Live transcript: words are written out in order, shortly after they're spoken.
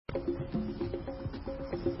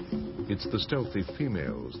It's the stealthy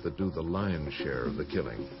females that do the lion's share of the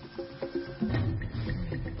killing.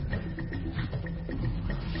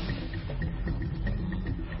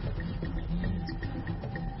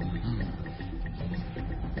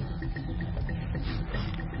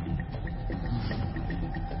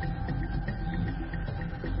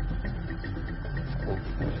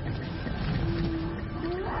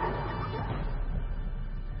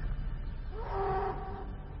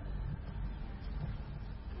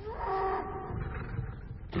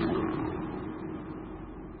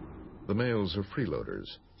 The males are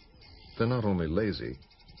freeloaders. They're not only lazy,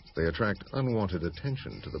 they attract unwanted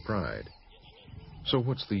attention to the pride. So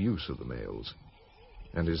what's the use of the males?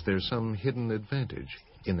 And is there some hidden advantage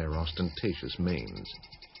in their ostentatious manes?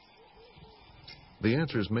 The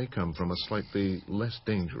answers may come from a slightly less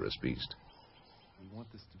dangerous beast. We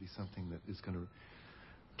want this to be something that is going to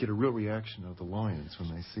get a real reaction of the lions when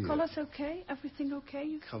they see it. Color's okay? Everything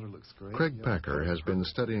okay? Color looks great. Craig Packer has been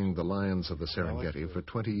studying the lions of the Serengeti for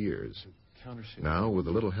 20 years. Now, with a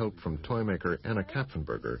little help from toymaker Anna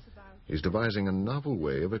Kapfenberger, he's devising a novel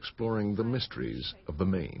way of exploring the mysteries of the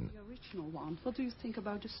mane. The original one. What do you think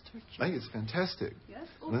about the structure? I think it's fantastic. Yes.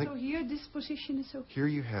 Also here, this position is okay. Here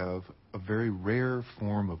you have a very rare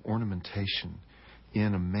form of ornamentation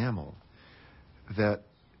in a mammal that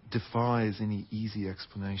defies any easy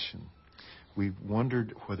explanation. We've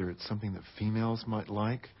wondered whether it's something that females might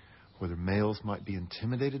like, whether males might be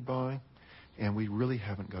intimidated by, and we really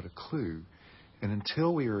haven't got a clue. And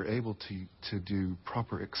until we are able to do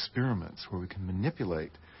proper experiments where we can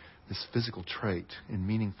manipulate this physical trait in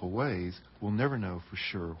meaningful ways, we'll never know for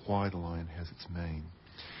sure why the lion has its mane.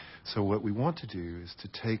 So what we want to do is to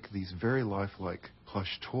take these very lifelike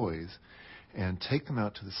plush toys and take them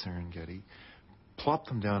out to the Serengeti, plop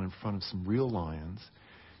them down in front of some real lions,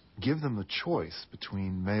 give them the choice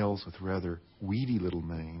between males with rather weedy little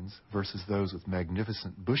manes versus those with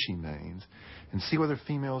magnificent bushy manes, and see whether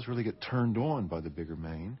females really get turned on by the bigger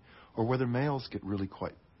mane or whether males get really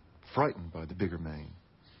quite frightened by the bigger mane.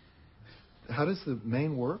 How does the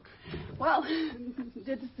mane work? Well,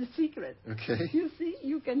 that is the secret. Okay. You see,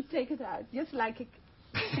 you can take it out just like a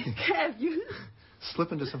cat. You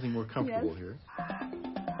slip into something more comfortable here.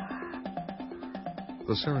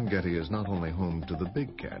 The Serengeti is not only home to the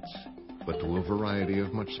big cats, but to a variety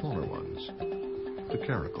of much smaller ones. The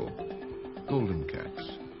caracal, golden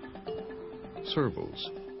cats, servals,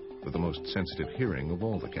 with the most sensitive hearing of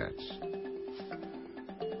all the cats.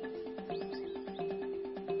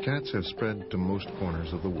 Cats have spread to most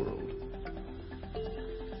corners of the world.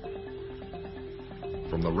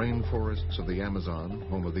 From the rainforests of the Amazon,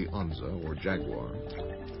 home of the onza or jaguar,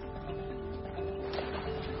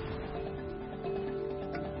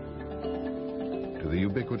 to the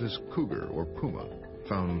ubiquitous cougar or puma,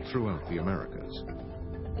 found throughout the Americas.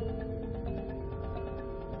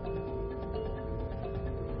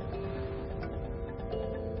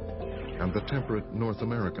 And the temperate North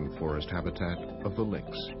American forest habitat of the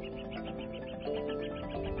lynx.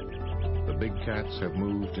 The big cats have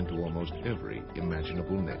moved into almost every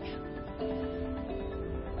imaginable niche.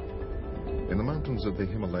 In the mountains of the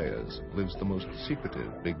Himalayas lives the most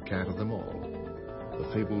secretive big cat of them all,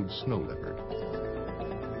 the fabled snow leopard.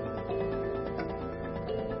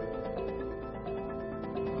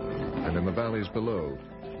 And in the valleys below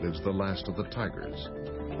lives the last of the tigers,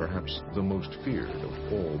 perhaps the most feared of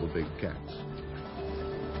all the big cats.